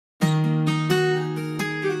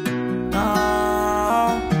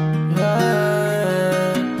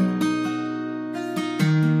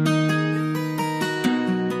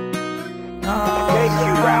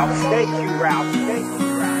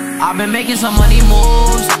been making some money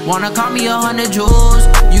moves. Wanna call me 100 jewels.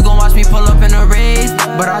 You gon' watch me pull up in a race,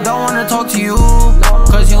 but I don't wanna talk to you,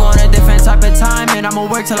 cause you on a different type of time. And I'ma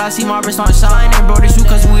work till I see my wrist on shining. Bro, this you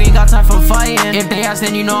cause we ain't got time for fighting. If they ask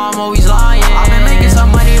then you know I'm always lying. I been making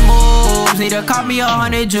some money moves. Need to cop me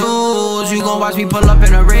 100 jewels. You gon' watch me pull up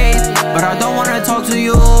in a race, but I don't wanna talk to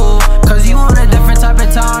you, cause you on a different type of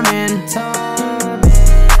timing.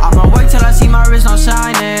 I'ma work till I see my wrist on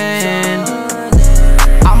shining.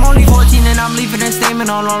 I'm only 14 and I'm leaving a statement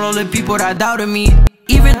on all the people that doubted me.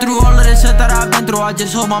 Even through all of the shit that I've been through, I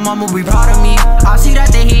just hope my mama will be proud of me. I see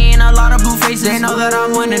that they hating a lot of blue faces. They know that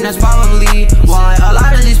I'm winning, that's probably why a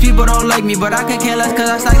lot of these people don't like me. But I could care less cause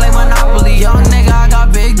I stack like Monopoly. Young nigga, I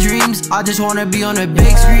got big dreams. I just wanna be on a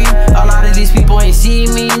big screen. A lot of these people ain't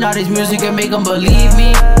seen me. Now this music can make them believe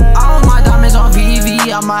me. I own my diamonds on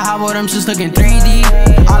VV. I might have all them just looking 3D.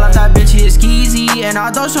 I love that bitch, she is skeezy. And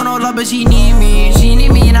I don't show no love, but she need me. She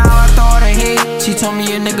need me now after all the hate. She told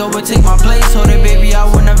me a nigga would take my place. Told her baby I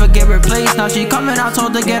would never get replaced. Now she coming, I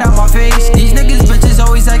told her get out my face. These niggas bitches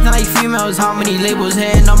always acting like females. How many labels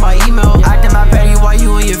hitting on my email? Acting my petty while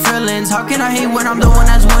you in your feelings. How can I hate when I'm the one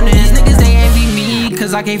that's winning? These niggas they envy me,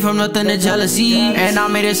 cause I came from nothing to jealousy. And I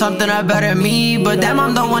made it something that better me. But damn,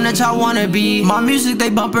 I'm the one that y'all wanna be. My music they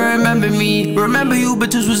bump and remember me. Remember you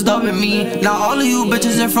bitches was dubbing me. Now all of you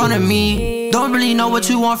bitches in front of me don't really know what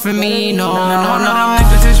you want from me. No.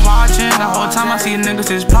 Niggas is watching. The whole time I see niggas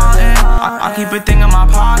is plotting. I keep a thing in my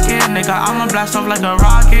pocket. Nigga, I'ma blast off like a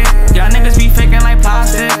rocket. Y'all niggas be faking like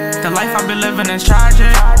plastic. The life I been living is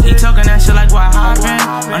tragic. He talking that shit like what happened.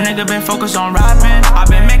 My nigga been focused on rapping. I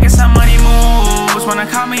been making some money moves. Wanna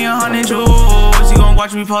call me 100 jewels. You gon'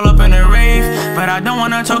 watch me pull up in a rave, but I don't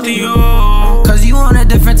wanna talk to you, cause you on a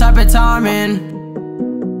different type of timing.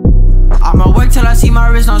 I'ma work till I see my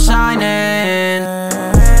wrist on shining.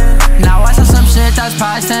 Now I saw some shit that's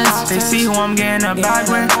past tense. They see who I'm getting a bag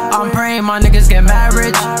with. I'm praying my niggas get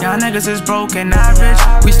married. Y'all niggas is broke and average.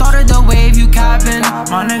 We started the wave, you capping.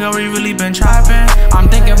 My nigga, we really been trapping. I'm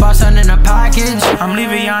thinking about sending a package. I'm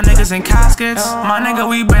leaving y'all niggas in caskets. My nigga,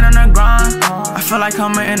 we been on the grind. I feel like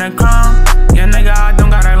coming in a crown. Yeah, nigga, I don't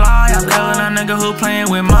gotta lie. I'm killing a nigga who playing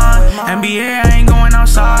with mine. NBA, I ain't going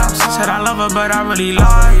outside. Said I love her, but I really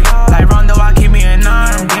lie. Like Rondo, I keep me a 9.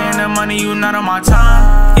 I'm getting the money, you not on my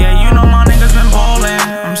time. Yeah, you know my niggas been ballin'.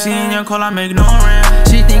 I'm seeing your call, I'm ignoring.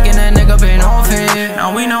 She thinking that nigga been off it.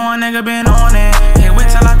 Now we know a nigga been on it. Can't wait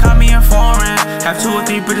till I caught me a foreign. Have 2 or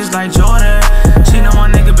 3 bitches like Jordan. She know a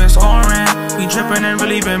nigga been scoring. We drippin' and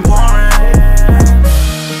really been pouring.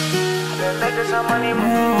 Been making some money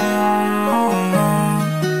move.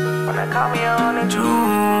 Wanna call me 100 jewels.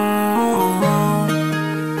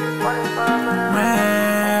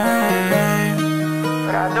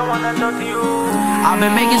 But I don't wanna talk to you. I've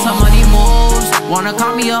been making some money moves. Wanna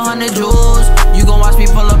call me 100 jewels. You gon' watch me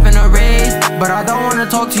pull up in a race, but I don't wanna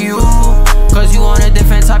talk to you, cause you on a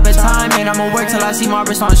different type of time. And I'ma work till I see my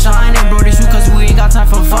wrist on shining. Bro, this you cause we ain't got time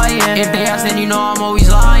for fighting. If they ask then you know I'm always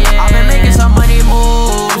lying. I've been making some money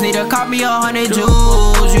moves. Need to cop me 100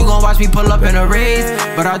 jewels. You gon' watch me pull up in a race,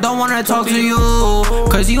 but I don't wanna talk to you,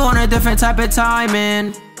 cause you on a different type of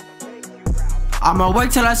timing. I'ma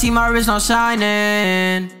work till I see my wrist on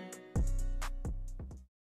shining.